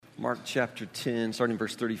Mark chapter 10, starting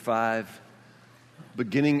verse 35,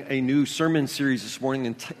 beginning a new sermon series this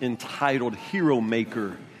morning entitled Hero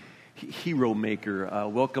Maker. Hero Maker.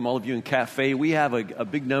 Welcome all of you in Cafe. We have a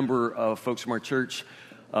big number of folks from our church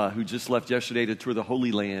who just left yesterday to tour the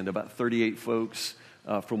Holy Land, about 38 folks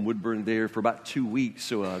from Woodburn there for about 2 weeks.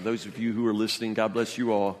 So those of you who are listening, God bless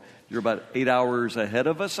you all. You're about 8 hours ahead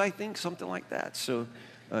of us, I think, something like that. So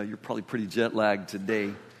you're probably pretty jet lagged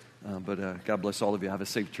today. But God bless all of you. Have a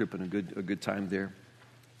safe trip and a good time there.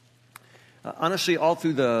 Honestly, all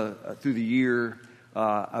through the year,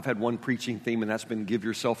 I've had one preaching theme, and that's been "Give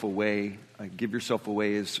Yourself Away." "Give Yourself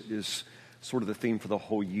Away" is sort of the theme for the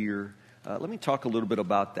whole year. Let me talk a little bit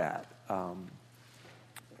about that.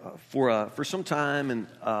 For some time, and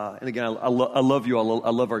again, I love you all.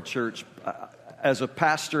 I love our church. As a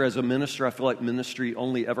pastor, as a minister, I feel like ministry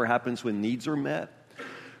only ever happens when needs are met.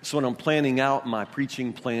 So when I'm planning out my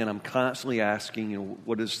preaching plan, I'm constantly asking,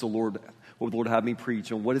 what would the Lord have me preach?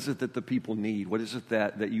 And what is it that the people need? What is it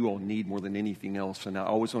that you all need more than anything else? And I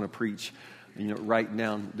always want to preach, right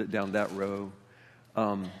down that row.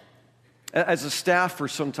 As a staff for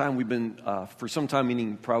some time, we've been,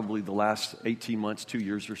 meaning probably the last 18 months, 2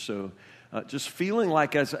 years or so, just feeling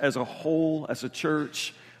like as a whole, as a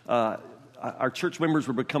church, our church members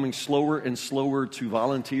were becoming slower and slower to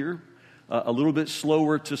volunteer. A little bit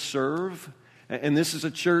slower to serve. And this is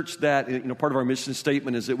a church that, part of our mission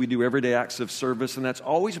statement is that we do everyday acts of service, and that's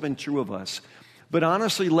always been true of us. But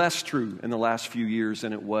honestly, less true in the last few years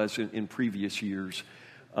than it was in previous years.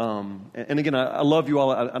 And again, I love you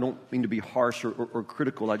all. I don't mean to be harsh or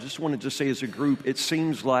critical. I just want to say as a group, it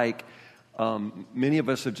seems like many of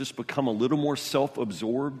us have just become a little more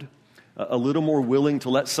self-absorbed, a little more willing to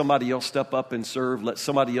let somebody else step up and serve, let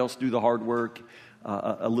somebody else do the hard work.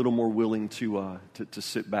 A little more willing to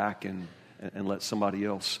sit back and let somebody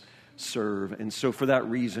else serve. And so for that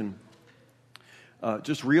reason,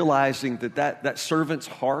 just realizing that servant's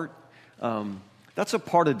heart, that's a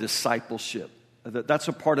part of discipleship. That's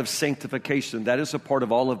a part of sanctification. That is a part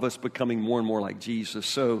of all of us becoming more and more like Jesus.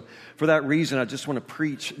 So for that reason, I just want to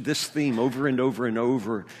preach this theme over and over and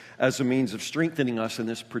over as a means of strengthening us in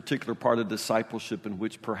this particular part of discipleship in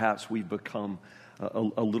which perhaps we've become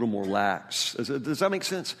a little more lax. Does that make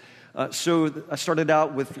sense? So I started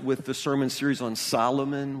out with the sermon series on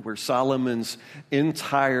Solomon, where Solomon's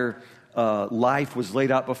entire life was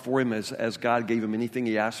laid out before him as God gave him anything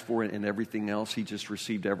he asked for and everything else. He just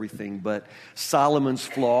received everything. But Solomon's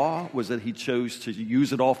flaw was that he chose to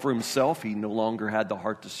use it all for himself. He no longer had the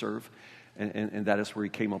heart to serve. And that is where he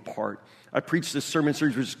came apart. I preached this sermon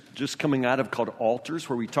series was just coming out of called Altars,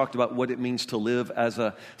 where we talked about what it means to live as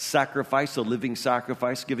a sacrifice, a living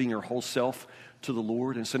sacrifice, giving your whole self to the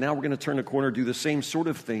Lord. And so now we're going to turn the corner, do the same sort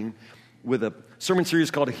of thing with a sermon series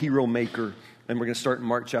called A Hero Maker. And we're going to start in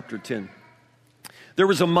Mark chapter 10. There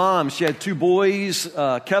was a mom. She had two boys,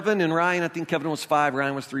 Kevin and Ryan. I think Kevin was 5,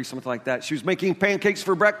 Ryan was 3, something like that. She was making pancakes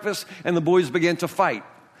for breakfast, and the boys began to fight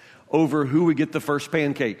over who would get the first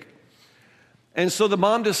pancake. And so the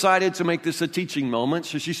mom decided to make this a teaching moment.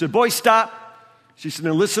 So she said, "Boys, stop." She said,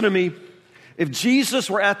 "Now listen to me. If Jesus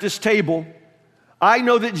were at this table, I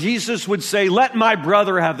know that Jesus would say, 'Let my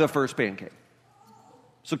brother have the first pancake.'"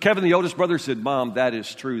 So Kevin, the oldest brother, said, "Mom, that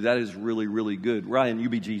is true. That is really, really good. Ryan, you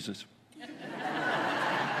be Jesus."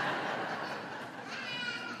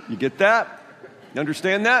 You get that? You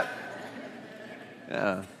understand that?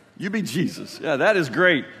 Yeah. You be Jesus. Yeah, that is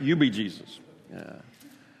great. You be Jesus. Yeah.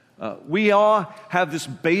 We all have this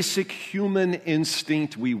basic human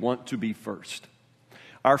instinct. We want to be first.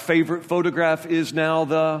 Our favorite photograph is now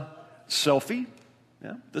the selfie.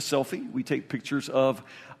 Yeah, the selfie. We take pictures of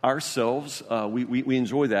ourselves. We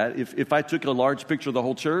enjoy that. If I took a large picture of the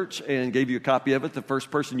whole church and gave you a copy of it, the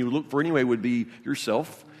first person you would look for anyway would be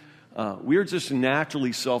yourself. We are just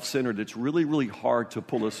naturally self-centered. It's really, really hard to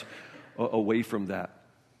pull us away from that.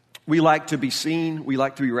 We like to be seen. We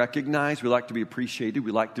like to be recognized. We like to be appreciated.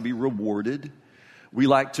 We like to be rewarded. We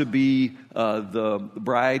like to be the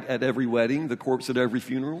bride at every wedding, the corpse at every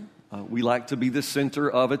funeral. We like to be the center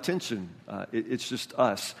of attention. It's just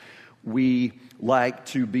us. We like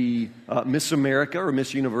to be Miss America or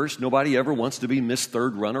Miss Universe. Nobody ever wants to be Miss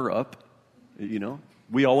Third Runner-Up.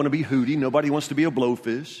 We all want to be Hootie. Nobody wants to be a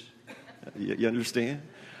Blowfish. You understand?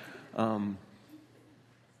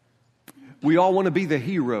 We all want to be the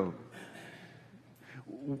hero.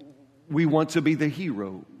 We want to be the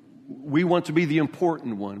hero. We want to be the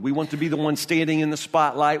important one. We want to be the one standing in the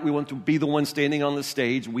spotlight. We want to be the one standing on the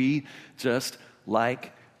stage. We just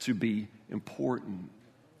like to be important.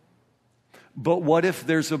 But what if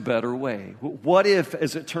there's a better way? What if,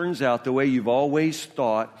 as it turns out, the way you've always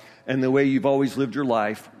thought and the way you've always lived your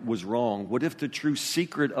life was wrong? What if the true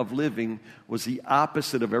secret of living was the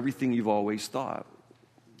opposite of everything you've always thought?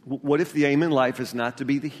 What if the aim in life is not to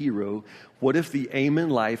be the hero? What if the aim in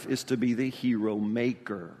life is to be the hero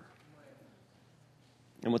maker?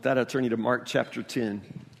 And with that, I'll turn you to Mark chapter 10.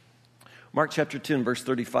 Mark chapter 10, verse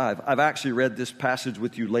 35. I've actually read this passage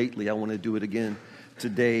with you lately. I want to do it again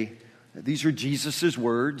today. These are Jesus'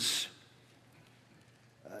 words.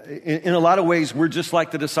 In a lot of ways, we're just like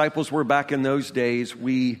the disciples were back in those days.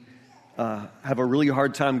 We have a really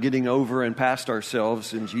hard time getting over and past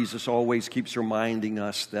ourselves, and Jesus always keeps reminding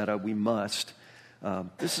us that we must.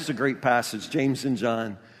 This is a great passage. James and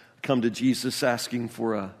John come to Jesus asking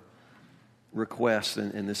for a request,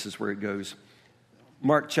 and this is where it goes.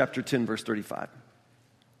 Mark chapter 10, verse 35.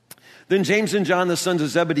 Then James and John, the sons of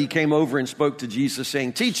Zebedee, came over and spoke to Jesus,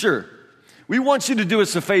 saying, "Teacher, we want you to do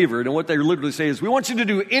us a favor." And what they literally say is, "We want you to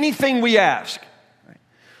do anything we ask." Right?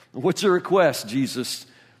 "What's your request?" Jesus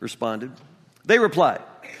responded. They replied,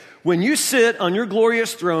 "When you sit on your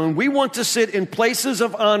glorious throne, we want to sit in places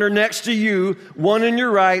of honor next to you, one on your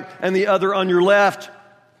right and the other on your left."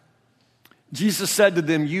 Jesus said to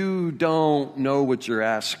them, "You don't know what you're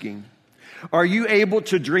asking. Are you able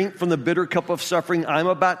to drink from the bitter cup of suffering I'm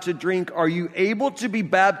about to drink? Are you able to be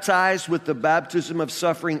baptized with the baptism of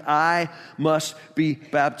suffering I must be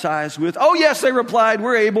baptized with?" "Oh, yes," they replied,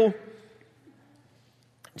 "we're able."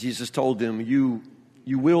 Jesus told them,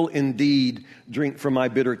 You will indeed drink from my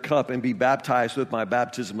bitter cup and be baptized with my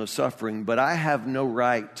baptism of suffering, but I have no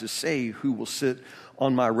right to say who will sit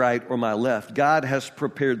on my right or my left. God has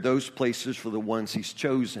prepared those places for the ones he's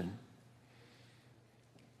chosen."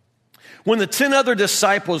 When the 10 other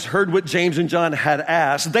disciples heard what James and John had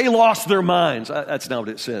asked, they lost their minds. That's not what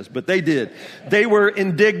it says, but they did. They were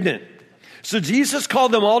indignant. So Jesus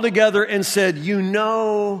called them all together and said, "You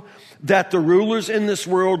know that the rulers in this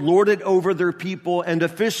world lord it over their people, and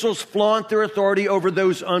officials flaunt their authority over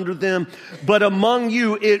those under them. But among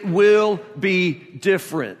you it will be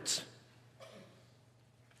different.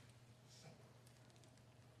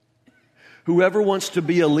 Whoever wants to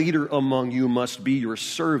be a leader among you must be your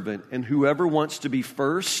servant, and whoever wants to be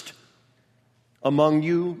first among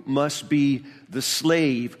you must be the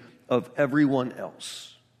slave of everyone else.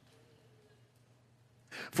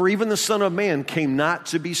 For even the Son of Man came not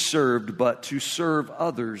to be served, but to serve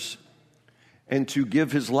others, and to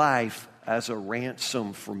give his life as a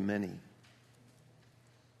ransom for many."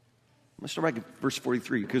 Let's start back at verse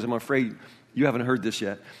 43, because I'm afraid you haven't heard this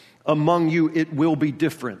yet. Among you it will be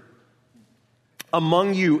different.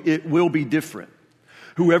 Among you it will be different.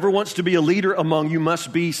 Whoever wants to be a leader among you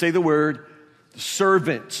must be, say the word,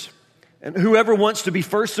 servant. And whoever wants to be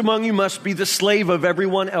first among you must be the slave of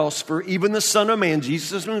everyone else. For even the Son of Man,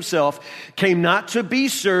 Jesus himself, came not to be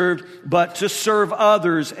served, but to serve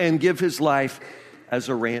others and give his life as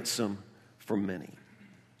a ransom for many.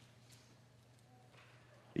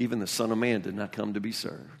 Even the Son of Man did not come to be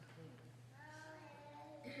served.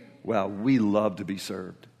 Wow, we love to be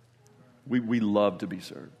served. We love to be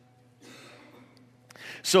served.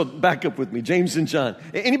 So back up with me, James and John.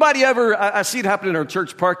 Anybody ever, I see it happen in our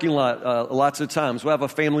church parking lot lots of times. We'll have a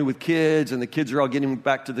family with kids, and the kids are all getting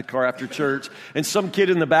back to the car after church, and some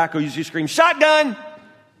kid in the back will usually scream, "Shotgun!"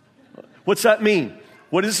 What's that mean?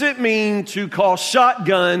 What does it mean to call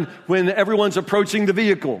shotgun when everyone's approaching the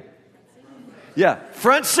vehicle? Yeah,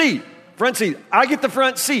 front seat. Front seat. I get the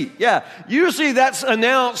front seat. Yeah. Usually that's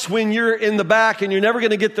announced when you're in the back and you're never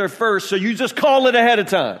going to get there first, so you just call it ahead of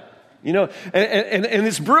time. You know, and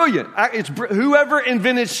it's brilliant. Whoever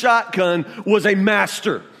invented shotgun was a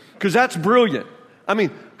master, because that's brilliant. I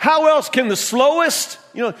mean, how else can the slowest,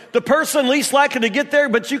 the person least likely to get there,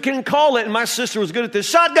 but you can call it, and my sister was good at this,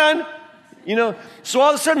 shotgun, so all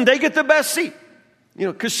of a sudden they get the best seat,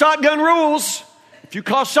 because shotgun rules. If you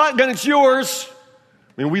call shotgun, it's yours.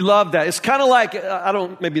 I mean, we love that. It's kind of like,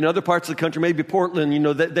 maybe in other parts of the country, maybe Portland,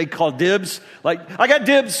 that they call dibs. Like, I got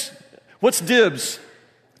dibs. What's dibs?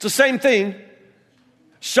 It's the same thing.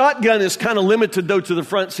 Shotgun is kind of limited, though, to the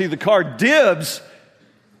front seat of the car. Dibs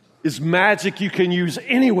is magic you can use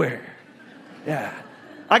anywhere. Yeah.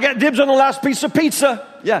 I got dibs on the last piece of pizza.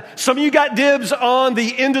 Yeah. Some of you got dibs on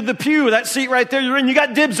the end of the pew. That seat right there you're in, you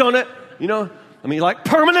got dibs on it. Like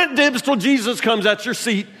permanent dibs till Jesus comes at your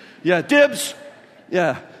seat. Yeah, dibs.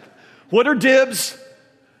 Yeah. What are dibs?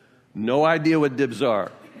 No idea what dibs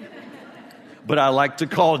are. But I like to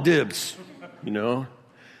call dibs, Isn't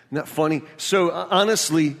that funny? So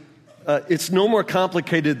honestly, it's no more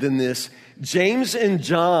complicated than this. James and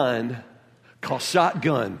John call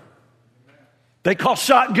shotgun. They call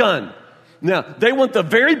shotgun. Now, they want the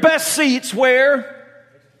very best seats where?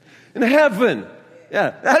 In heaven.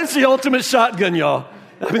 Yeah, that is the ultimate shotgun, y'all.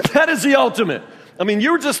 I mean, that is the ultimate. I mean,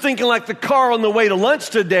 you were just thinking like the car on the way to lunch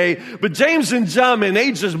today, but James and John, man,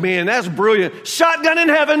 they just, man, that's brilliant. Shotgun in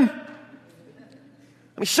heaven.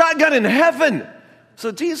 I mean, shotgun in heaven.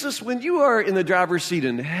 So Jesus, when you are in the driver's seat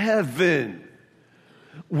in heaven,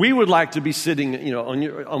 we would like to be sitting,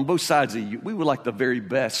 on both sides of you. We would like the very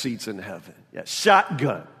best seats in heaven. Yeah,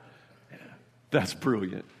 shotgun. Yeah, that's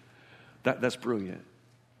brilliant. That's brilliant.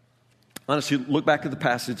 Honestly, look back at the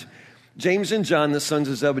passage. James and John, the sons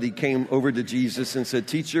of Zebedee, came over to Jesus and said,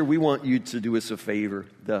 "Teacher, we want you to do us a favor."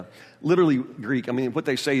 Literally Greek, I mean, what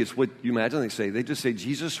they say is what you imagine they say. They just say,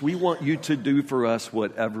 "Jesus, we want you to do for us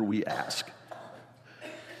whatever we ask."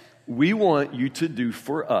 We want you to do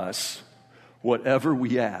for us whatever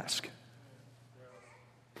we ask.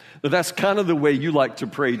 Now, that's kind of the way you like to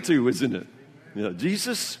pray too, isn't it?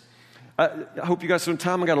 Jesus, I hope you got some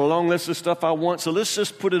time. I got a long list of stuff I want, so let's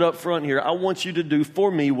just put it up front here. I want you to do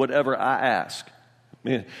for me whatever I ask.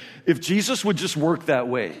 Man, if Jesus would just work that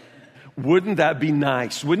way, wouldn't that be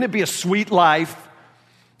nice? Wouldn't it be a sweet life?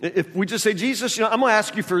 If we just say, Jesus, I'm going to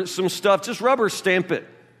ask you for some stuff, just rubber stamp it.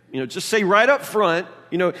 Just say right up front,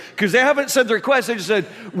 because they haven't said the request. They just said,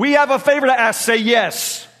 we have a favor to ask. Say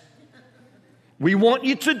yes. We want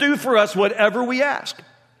you to do for us whatever we ask.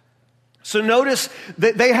 So notice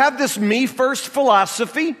that they have this me first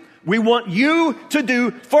philosophy. We want you to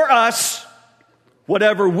do for us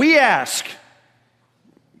whatever we ask.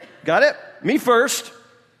 Got it? Me first.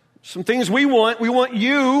 Some things we want. We want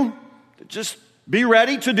you to just be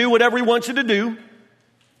ready to do whatever we want you to do.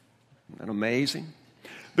 Isn't that amazing?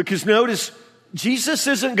 Because notice, Jesus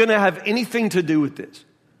isn't going to have anything to do with this.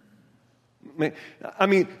 I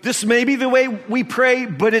mean, this may be the way we pray,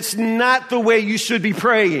 but it's not the way you should be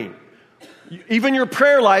praying. Even your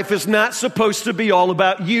prayer life is not supposed to be all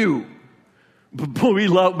about you. But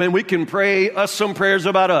we can pray some prayers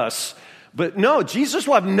about us. But no, Jesus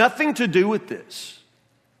will have nothing to do with this.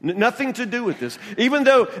 Nothing to do with this. Even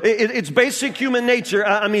though it's basic human nature,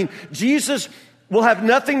 I mean, Jesus will have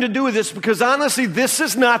nothing to do with this because honestly, this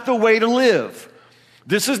is not the way to live.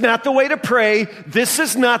 This is not the way to pray. This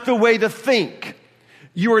is not the way to think.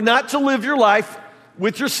 You are not to live your life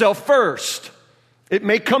with yourself first. It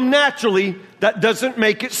may come naturally. That doesn't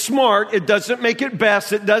make it smart. It doesn't make it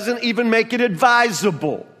best. It doesn't even make it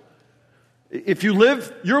advisable. If you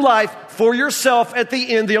live your life for yourself at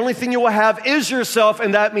the end, the only thing you will have is yourself,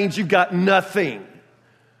 and that means you've got nothing.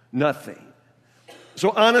 Nothing. So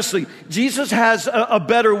honestly, Jesus has a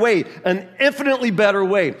better way, an infinitely better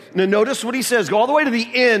way. Now notice what he says. Go all the way to the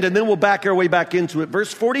end, and then we'll back our way back into it.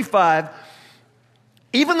 Verse 45,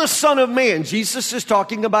 even the Son of Man, Jesus is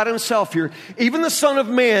talking about himself here. Even the Son of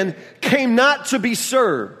Man came not to be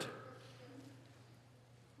served.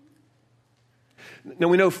 Now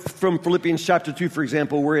we know from Philippians chapter 2, for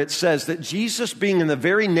example, where it says that Jesus being in the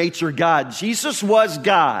very nature God, Jesus was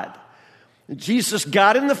God. Jesus,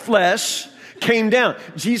 God in the flesh, came down.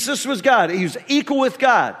 Jesus was God. He was equal with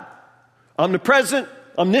God. Omnipresent,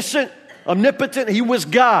 omniscient, omnipotent. He was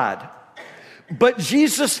God. But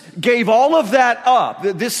Jesus gave all of that up.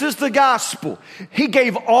 This is the gospel. He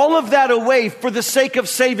gave all of that away for the sake of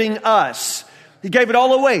saving us. He gave it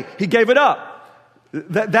all away. He gave it up.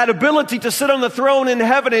 That ability to sit on the throne in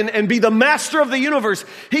heaven and be the master of the universe.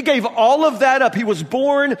 He gave all of that up. He was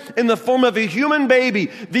born in the form of a human baby,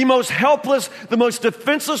 the most helpless, the most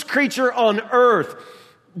defenseless creature on earth.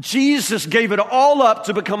 Jesus gave it all up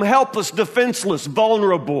to become helpless, defenseless,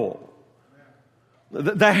 vulnerable.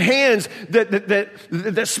 The hands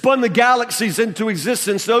that spun the galaxies into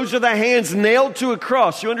existence, those are the hands nailed to a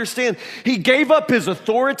cross. You understand? He gave up his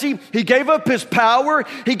authority. He gave up his power.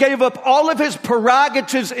 He gave up all of his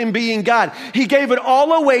prerogatives in being God. He gave it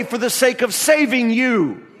all away for the sake of saving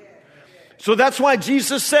you. So that's why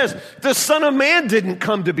Jesus says, the Son of Man didn't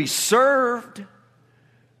come to be served.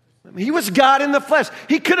 He was God in the flesh.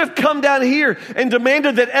 He could have come down here and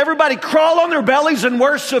demanded that everybody crawl on their bellies and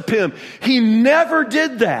worship him. He never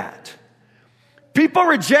did that. People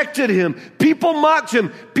rejected him. People mocked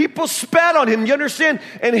him. People spat on him. You understand?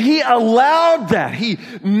 And he allowed that. He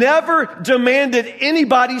never demanded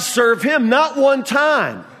anybody serve him. Not one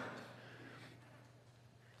time.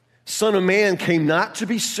 Son of Man came not to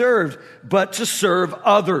be served, but to serve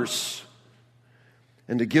others,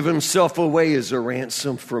 and to give himself away as a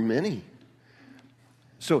ransom for many.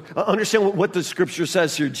 So understand what the scripture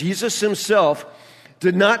says here. Jesus himself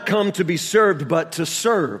did not come to be served, but to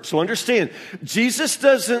serve. So understand, Jesus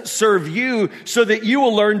doesn't serve you so that you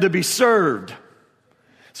will learn to be served.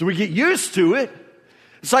 So we get used to it,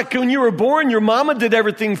 It's like when you were born, your mama did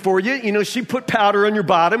everything for you. You know, she put powder on your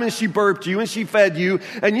bottom and she burped you and she fed you.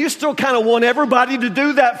 And you still kind of want everybody to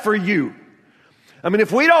do that for you. I mean,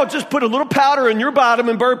 if we'd all just put a little powder in your bottom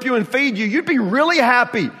and burp you and feed you, you'd be really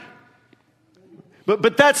happy.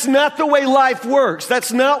 But that's not the way life works.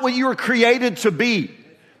 That's not what you were created to be.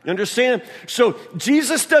 You understand? So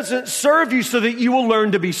Jesus doesn't serve you so that you will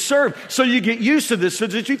learn to be served. So you get used to this. So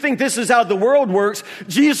that you think this is how the world works.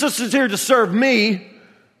 Jesus is here to serve me.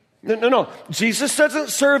 No. Jesus doesn't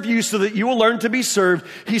serve you so that you will learn to be served.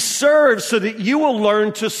 He serves so that you will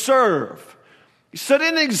learn to serve. He set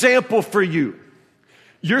an example for you.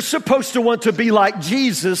 You're supposed to want to be like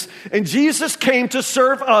Jesus, and Jesus came to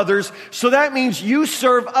serve others, so that means you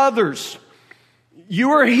serve others.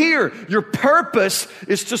 You are here. Your purpose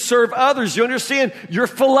is to serve others. You understand? Your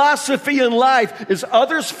philosophy in life is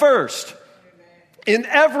others first. In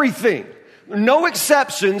everything. No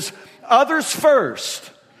exceptions. Others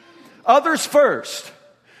first. Others first.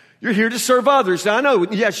 You're here to serve others. Now I know,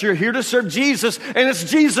 yes, you're here to serve Jesus, and it's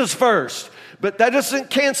Jesus first. But that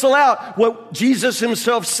doesn't cancel out what Jesus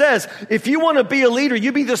himself says. If you want to be a leader,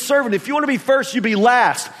 you be the servant. If you want to be first, you be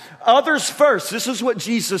last. Others first. This is what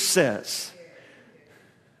Jesus says.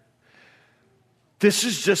 This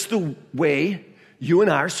is just the way you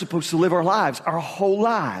and I are supposed to live our lives, our whole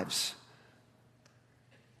lives.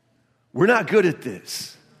 We're not good at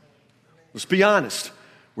this. Let's be honest.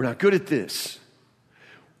 We're not good at this.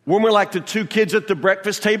 When we're like the two kids at the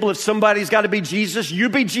breakfast table, if somebody's got to be Jesus, you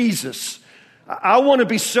be Jesus. I want to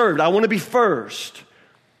be served. I want to be first.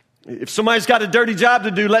 If somebody's got a dirty job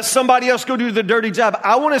to do, let somebody else go do the dirty job.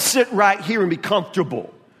 I want to sit right here and be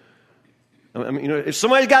comfortable. I mean, you know, if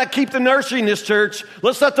somebody's got to keep the nursery in this church,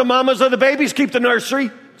 let's let the mamas or the babies keep the nursery.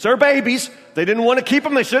 It's their babies. They didn't want to keep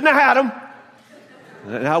them. They shouldn't have had them.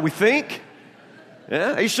 That's how we think.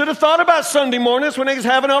 Yeah, he should have thought about Sunday mornings when he was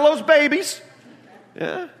having all those babies.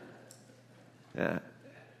 Yeah.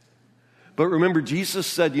 But remember, Jesus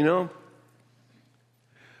said, you know,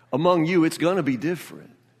 among you, it's going to be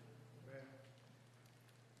different.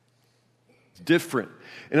 It's different.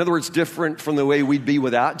 In other words, different from the way we'd be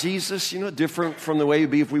without Jesus, you know, different from the way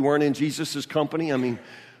we'd be if we weren't in Jesus' company. I mean,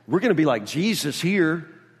 we're going to be like Jesus here.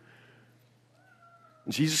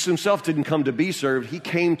 Jesus himself didn't come to be served. He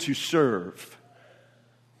came to serve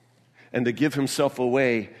and to give himself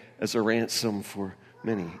away as a ransom for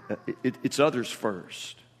many. It's others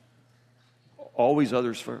first. Always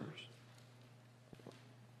others first.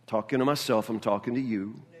 Talking to myself, I'm talking to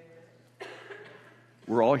you.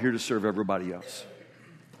 We're all here to serve everybody else.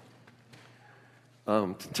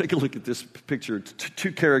 Take a look at this picture.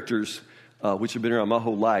 Two characters which have been around my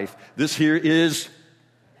whole life. This here is,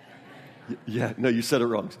 yeah, no, you said it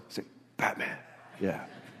wrong. Say, Batman. Yeah,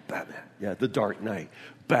 Batman. Yeah, the Dark Knight.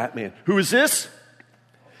 Batman. Who is this?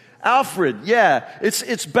 Alfred. Yeah,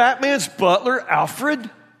 it's Batman's butler, Alfred.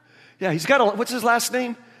 Yeah, he's got what's his last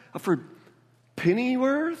name? Alfred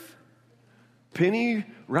Pennyworth? Penny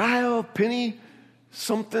Ryle? Penny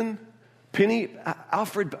something? Penny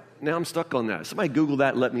Alfred. Now I'm stuck on that. Somebody Google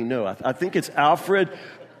that and let me know. I think it's Alfred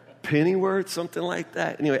Pennyworth, something like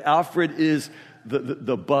that. Anyway, Alfred is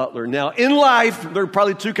the butler. Now, in life, there are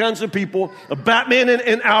probably two kinds of people, a Batman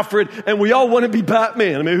and Alfred, and we all want to be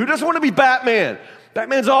Batman. I mean, who doesn't want to be Batman?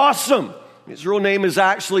 Batman's awesome. His real name is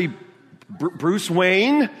actually Bruce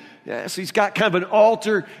Wayne. Yes, he's got kind of an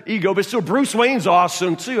alter ego, but still Bruce Wayne's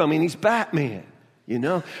awesome too. I mean, he's Batman, you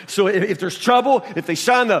know. So if there's trouble, if they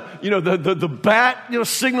shine the bat,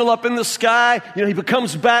 signal up in the sky, he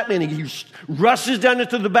becomes Batman. He rushes down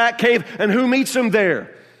into the Bat Cave, and who meets him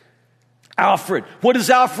there? Alfred. What does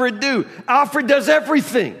Alfred do? Alfred does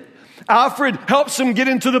everything. Alfred helps him get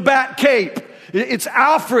into the Bat Cape. It's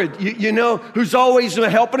Alfred, who's always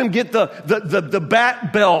helping him get the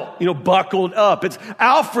bat belt, buckled up. It's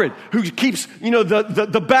Alfred who keeps,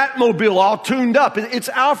 the Batmobile all tuned up. It's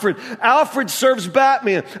Alfred. Alfred serves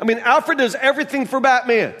Batman. I mean, Alfred does everything for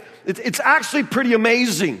Batman. It's actually pretty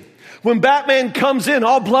amazing. When Batman comes in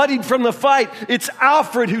all bloodied from the fight, it's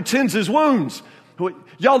Alfred who tends his wounds.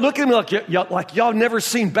 Y'all look at me like y'all never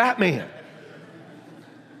seen Batman.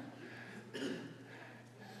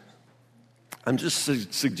 I'm just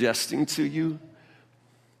suggesting to you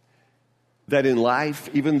that in life,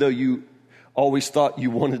 even though you always thought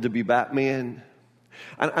you wanted to be Batman,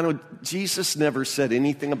 I know Jesus never said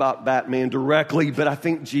anything about Batman directly, but I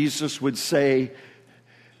think Jesus would say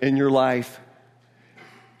in your life,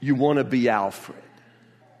 you want to be Alfred.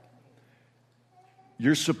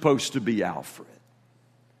 You're supposed to be Alfred.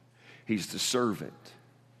 He's the servant.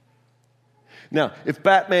 Now, if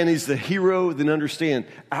Batman is the hero, then understand,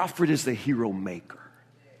 Alfred is the hero maker.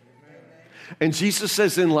 And Jesus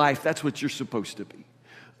says in life, that's what you're supposed to be.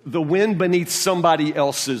 The wind beneath somebody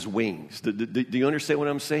else's wings. Do you understand what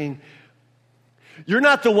I'm saying? You're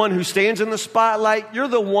not the one who stands in the spotlight. You're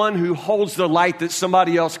the one who holds the light that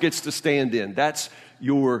somebody else gets to stand in. That's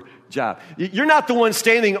your job. You're not the one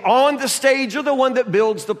standing on the stage. You're the one that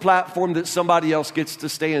builds the platform that somebody else gets to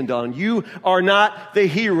stand on. You are not the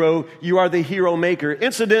hero. You are the hero maker.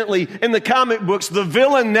 Incidentally, in the comic books, the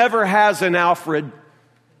villain never has an Alfred,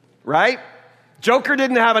 right? Joker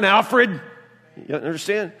didn't have an Alfred. You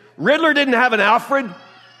understand? Riddler didn't have an Alfred.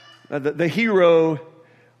 The hero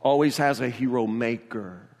always has a hero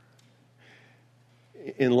maker.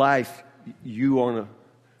 In life, you want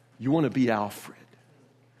to be Alfred.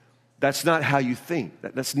 That's not how you think.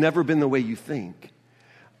 That's never been the way you think.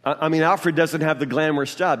 I mean, Alfred doesn't have the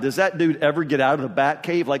glamorous job. Does that dude ever get out of the bat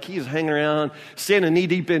cave? Like he's hanging around, standing knee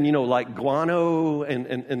deep in, like guano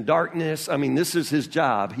and darkness. I mean, this is his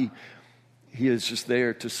job. He is just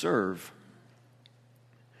there to serve.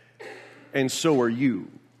 And so are you.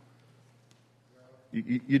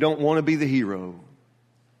 You don't want to be the hero.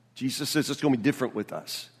 Jesus says it's going to be different with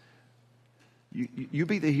us. You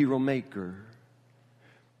be the hero maker.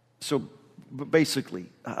 So basically,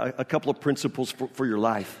 a couple of principles for your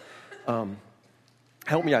life.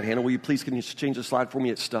 Help me out, Hannah. Will you please, can you change the slide for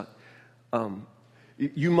me? It's stuck.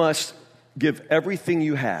 You must give everything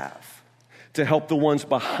you have to help the ones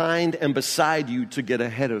behind and beside you to get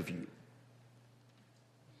ahead of you.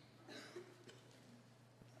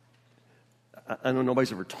 I know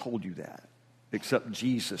nobody's ever told you that except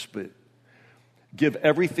Jesus, but give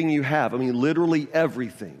everything you have. I mean, literally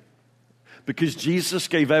everything. Because Jesus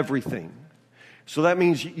gave everything. So that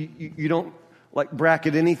means you don't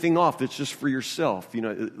bracket anything off that's just for yourself. I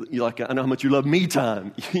know how much you love me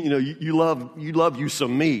time. You love you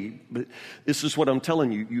some me. But this is what I'm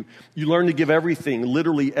telling you. You learn to give everything,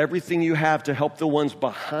 literally everything you have to help the ones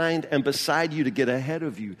behind and beside you to get ahead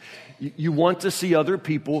of you. You want to see other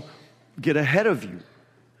people get ahead of you.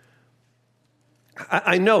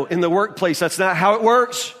 I know in the workplace, that's not how it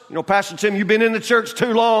works. Pastor Tim, you've been in the church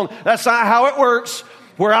too long. That's not how it works.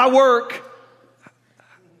 Where I work,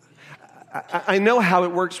 I know how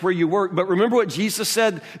it works where you work. But remember what Jesus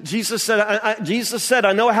said? Jesus said,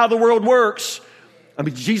 I know how the world works. I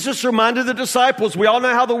mean, Jesus reminded the disciples, we all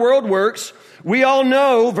know how the world works. We all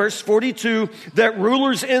know, verse 42, that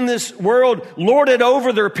rulers in this world lord it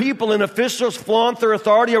over their people and officials flaunt their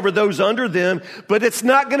authority over those under them. But it's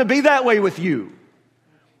not going to be that way with you.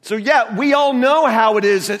 So yeah, we all know how it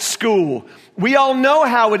is at school. We all know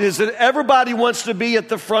how it is that everybody wants to be at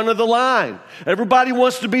the front of the line. Everybody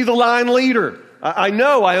wants to be the line leader. I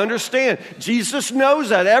know, I understand. Jesus knows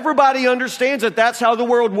that. Everybody understands that that's how the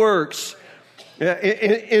world works.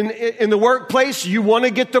 In the workplace, you want to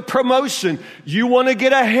get the promotion. You want to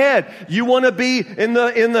get ahead. You want to be in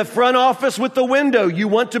the front office with the window. You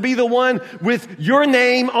want to be the one with your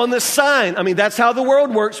name on the sign. I mean, that's how the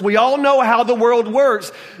world works. We all know how the world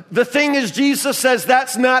works. The thing is, Jesus says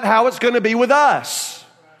that's not how it's going to be with us.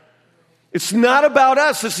 It's not about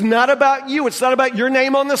us. It's not about you. It's not about your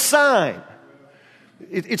name on the sign.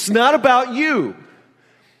 It's not about you.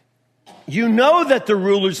 You know that the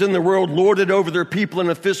rulers in the world lord it over their people and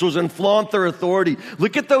officials and flaunt their authority.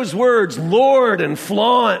 Look at those words, lord and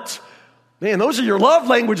flaunt. Man, those are your love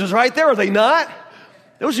languages right there, are they not?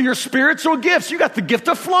 Those are your spiritual gifts. You got the gift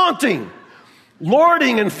of flaunting,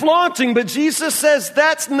 lording and flaunting. But Jesus says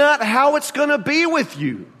that's not how it's going to be with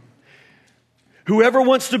you. Whoever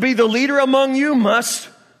wants to be the leader among you must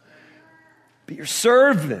be your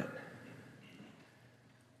servant.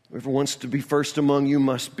 Whoever wants to be first among you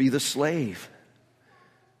must be the slave.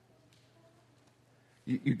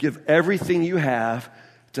 You give everything you have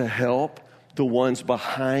to help the ones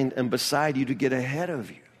behind and beside you to get ahead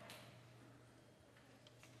of you.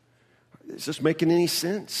 Is this making any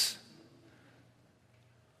sense?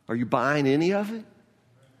 Are you buying any of it?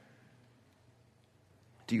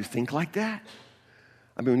 Do you think like that?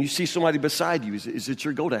 I mean, when you see somebody beside you, is it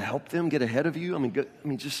your goal to help them get ahead of you? I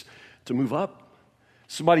mean, just to move up?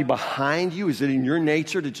 Somebody behind you, is it in your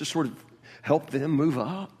nature to just sort of help them move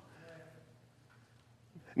up?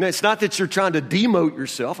 Now, it's not that you're trying to demote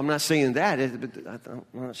yourself. I'm not saying that. I'm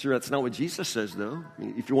not sure that's not what Jesus says, though. I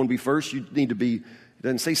mean, if you want to be first, you need to be, he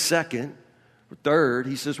doesn't say second or third.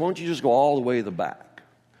 He says, why don't you just go all the way to the back,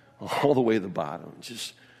 all the way to the bottom?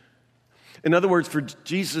 Just, in other words, for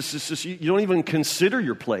Jesus, it's just, you don't even consider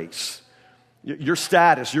your place, your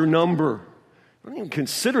status, your number. Don't even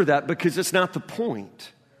consider that because it's not the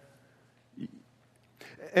point.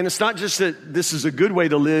 And it's not just that this is a good way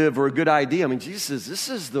to live or a good idea. I mean, Jesus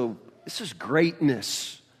says this is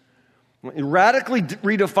greatness. Radically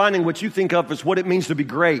redefining what you think of as what it means to be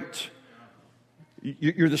great.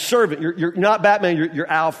 You're the servant. You're not Batman. You're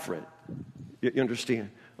Alfred. You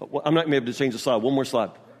understand? I'm not going to be able to change the slide. One more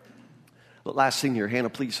slide. Last thing here. Hannah,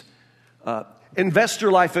 please. Invest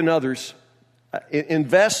your life in others.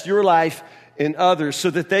 Invest your life in others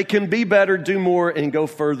so that they can be better, do more, and go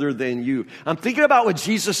further than you. I'm thinking about what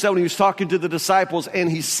Jesus said when he was talking to the disciples,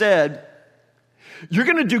 and he said, you're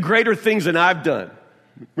going to do greater things than I've done.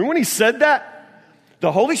 Remember when he said that?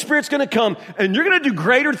 The Holy Spirit's going to come, and you're going to do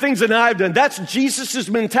greater things than I've done. That's Jesus'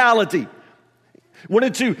 mentality.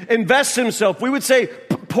 Wanted to invest himself. We would say,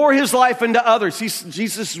 pour his life into others.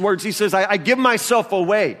 Jesus' words, he says, I give myself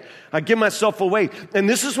away. I give myself away. And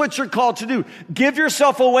this is what you're called to do. Give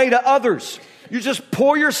yourself away to others. You just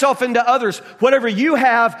pour yourself into others. Whatever you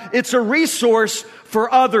have, it's a resource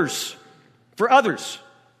for others. For others.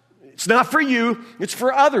 It's not for you, it's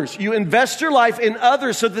for others. You invest your life in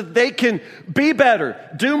others so that they can be better,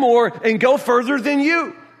 do more, and go further than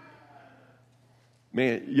you.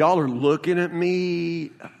 Man, y'all are looking at me.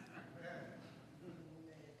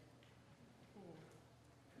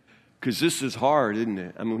 Because this is hard, isn't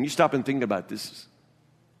it? I mean, when you stop and think about this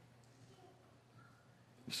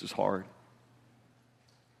is hard.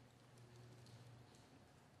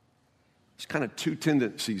 There's kind of two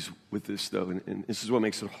tendencies with this, though, and this is what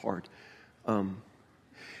makes it hard.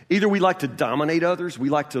 Either we like to dominate others, we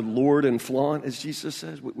like to lord and flaunt, as Jesus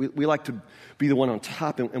says. We like to be the one on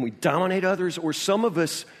top, and we dominate others, or some of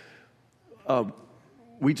us,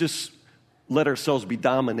 we just let ourselves be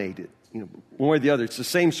dominated. You know, one way or the other. It's the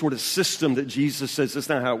same sort of system that Jesus says that's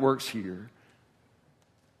not how it works here.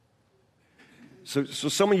 So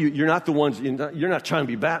some of you, you're not the ones, you're not trying to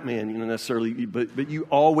be Batman, necessarily, but you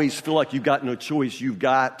always feel like you've got no choice. You've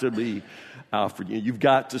got to be Alfred. You've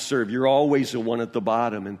got to serve. You're always the one at the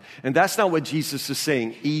bottom. And that's not what Jesus is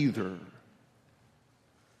saying either.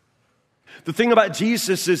 The thing about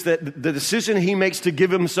Jesus is that the decision he makes to give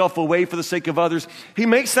himself away for the sake of others, he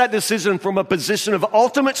makes that decision from a position of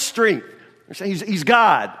ultimate strength. He's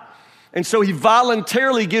God. And so he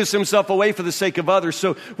voluntarily gives himself away for the sake of others.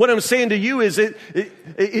 So what I'm saying to you is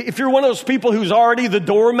if you're one of those people who's already the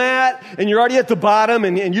doormat and you're already at the bottom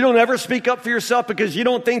and you don't ever speak up for yourself because you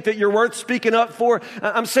don't think that you're worth speaking up for,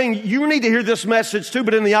 I'm saying you need to hear this message too,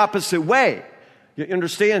 but in the opposite way. You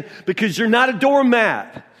understand? Because you're not a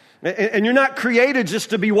doormat. And you're not created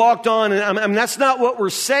just to be walked on. And I mean, that's not what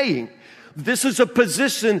we're saying. This is a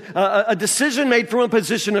position, a decision made from a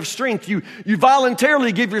position of strength. You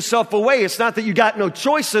voluntarily give yourself away. It's not that you got no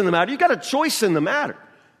choice in the matter. You got a choice in the matter.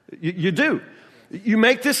 You do. You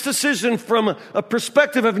make this decision from a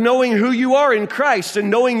perspective of knowing who you are in Christ and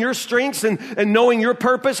knowing your strengths and knowing your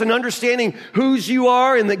purpose and understanding whose you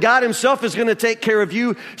are and that God himself is going to take care of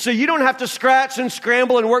you. So you don't have to scratch and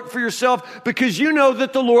scramble and work for yourself because you know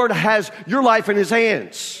that the Lord has your life in his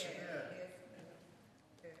hands.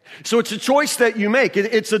 So it's a choice that you make.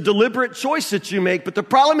 It's a deliberate choice that you make, but the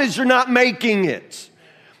problem is you're not making it.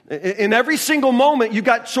 In every single moment, you've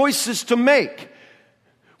got choices to make.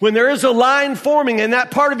 When there is a line forming and that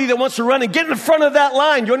part of you that wants to run and get in front of that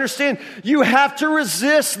line, you understand, you have to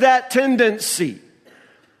resist that tendency.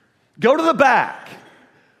 Go to the back.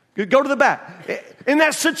 Go to the back. In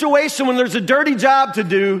that situation when there's a dirty job to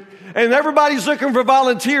do and everybody's looking for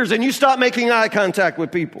volunteers and you stop making eye contact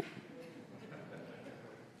with people.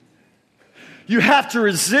 You have to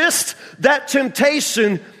resist that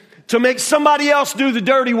temptation to make somebody else do the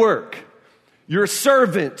dirty work. You're a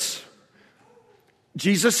servant.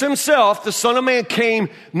 Jesus himself, the Son of Man, came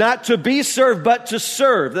not to be served, but to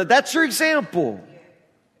serve. That's your example.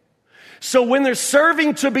 So when there's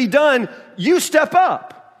serving to be done, you step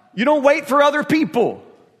up. You don't wait for other people.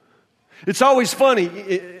 It's always funny,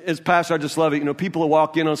 as pastor, I just love it. People will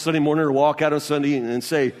walk in on Sunday morning or walk out on Sunday and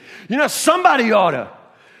say, somebody ought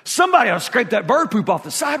to scrape that bird poop off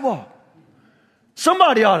the sidewalk.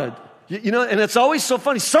 Somebody ought to, and it's always so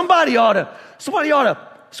funny. Somebody ought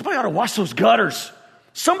to wash those gutters.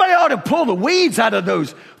 Somebody ought to pull the weeds out of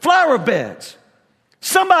those flower beds.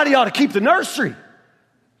 Somebody ought to keep the nursery.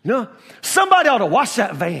 Somebody ought to wash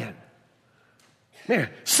that van. Man,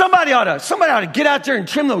 somebody ought to get out there and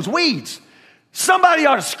trim those weeds. Somebody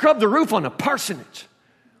ought to scrub the roof on the parsonage.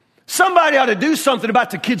 Somebody ought to do something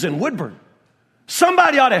about the kids in Woodburn.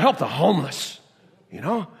 Somebody ought to help the homeless,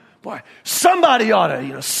 Boy, somebody ought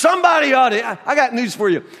to, I got news for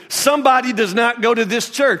you. Somebody does not go to this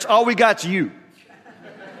church. All we got's you.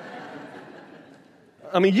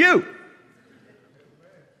 I mean, you.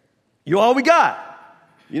 You all we got,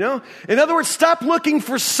 In other words, stop looking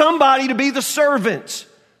for somebody to be the servant.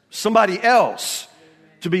 Somebody else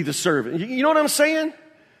to be the servant. You know what I'm saying?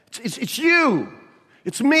 It's you.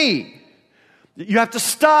 It's me. You have to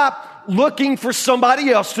stop looking for somebody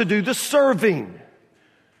else to do the serving.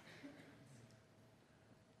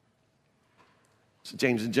 So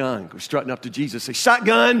James and John go strutting up to Jesus, say,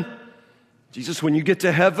 shotgun. Jesus, when you get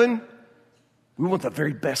to heaven, we want the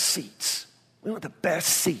very best seats. We want the best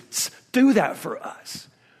seats. Do that for us.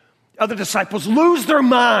 Other disciples lose their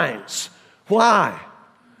minds. Why?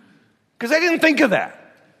 Because they didn't think of that.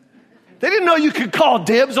 They didn't know you could call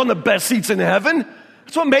dibs on the best seats in heaven.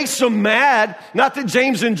 That's what makes them mad. Not that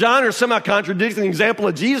James and John are somehow contradicting the example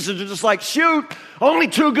of Jesus. They're just like, shoot, only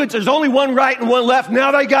two good. There's only one right and one left.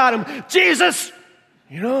 Now they got him. Jesus,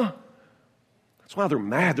 that's why they're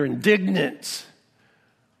mad. They're indignant.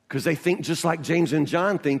 Because they think just like James and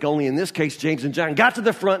John think, only in this case, James and John got to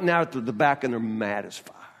the front and now to the back, and they're mad as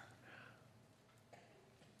fire.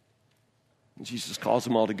 And Jesus calls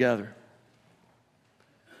them all together.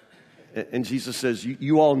 And Jesus says,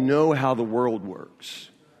 you all know how the world works.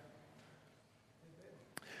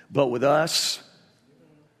 But with us,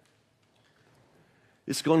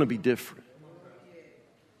 it's going to be different.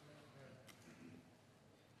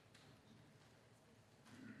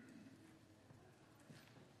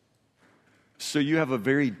 So you have a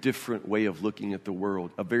very different way of looking at the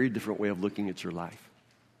world, a very different way of looking at your life.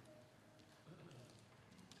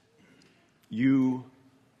 You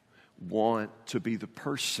want to be the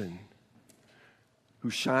person who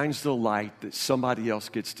shines the light that somebody else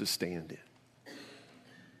gets to stand in.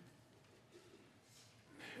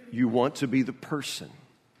 You want to be the person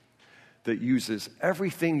that uses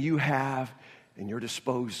everything you have in your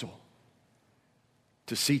disposal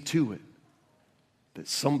to see to it that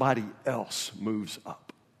somebody else moves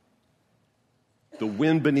up. The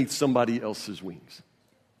wind beneath somebody else's wings.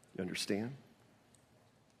 You understand?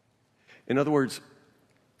 In other words,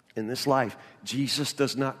 in this life, Jesus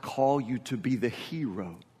does not call you to be the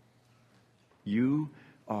hero. You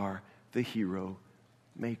are the hero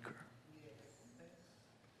maker.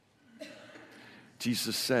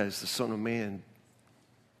 Jesus says the Son of Man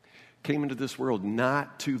came into this world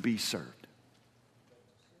not to be served,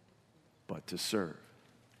 but to serve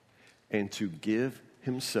and to give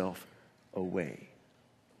himself away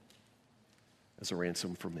as a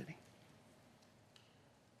ransom for many.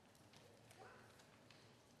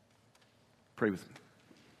 Pray with me.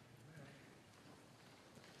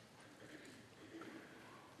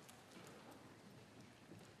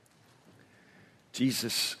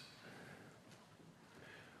 Jesus,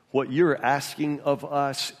 what you're asking of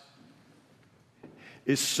us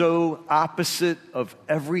is so opposite of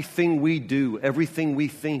everything we do, everything we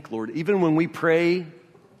think, Lord. Even when we pray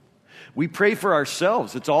for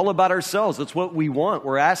ourselves. It's all about ourselves. That's what we want.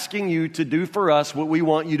 We're asking you to do for us what we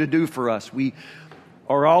want you to do for us. We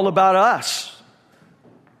are all about us.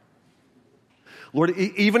 Lord,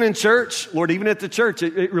 even in church, Lord, even at the church,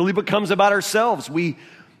 it really becomes about ourselves. We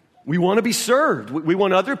want to be served. We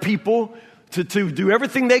want other people to do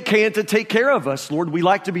everything they can to take care of us. Lord, we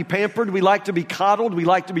like to be pampered. We like to be coddled. We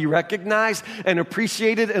like to be recognized and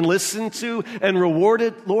appreciated and listened to and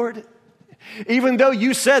rewarded, Lord. Even though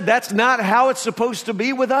you said that's not how it's supposed to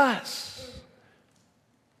be with us.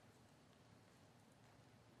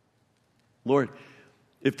 Lord,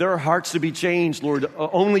 if there are hearts to be changed, Lord,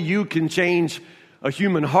 only you can change a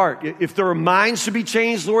human heart. If there are minds to be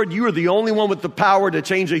changed, Lord, you are the only one with the power to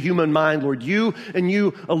change a human mind, Lord. You and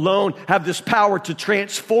you alone have this power to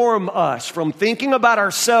transform us from thinking about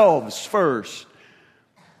ourselves first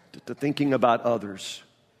to thinking about others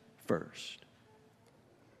first.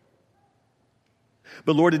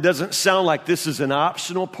 But Lord, it doesn't sound like this is an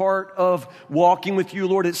optional part of walking with you,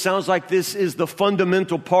 Lord. It sounds like this is the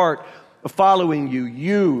fundamental part of following you.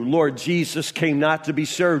 You, Lord Jesus, came not to be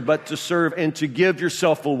served, but to serve and to give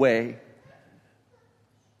yourself away.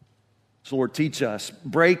 So Lord, teach us,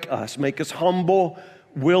 break us, make us humble,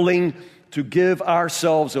 willing to give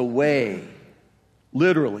ourselves away.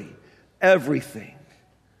 Literally, everything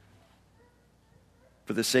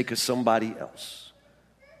for the sake of somebody else.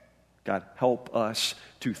 God, help us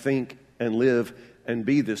to think and live and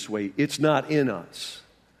be this way. It's not in us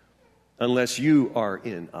unless you are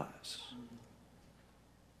in us.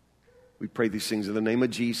 We pray these things in the name of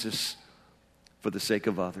Jesus for the sake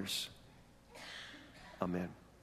of others. Amen.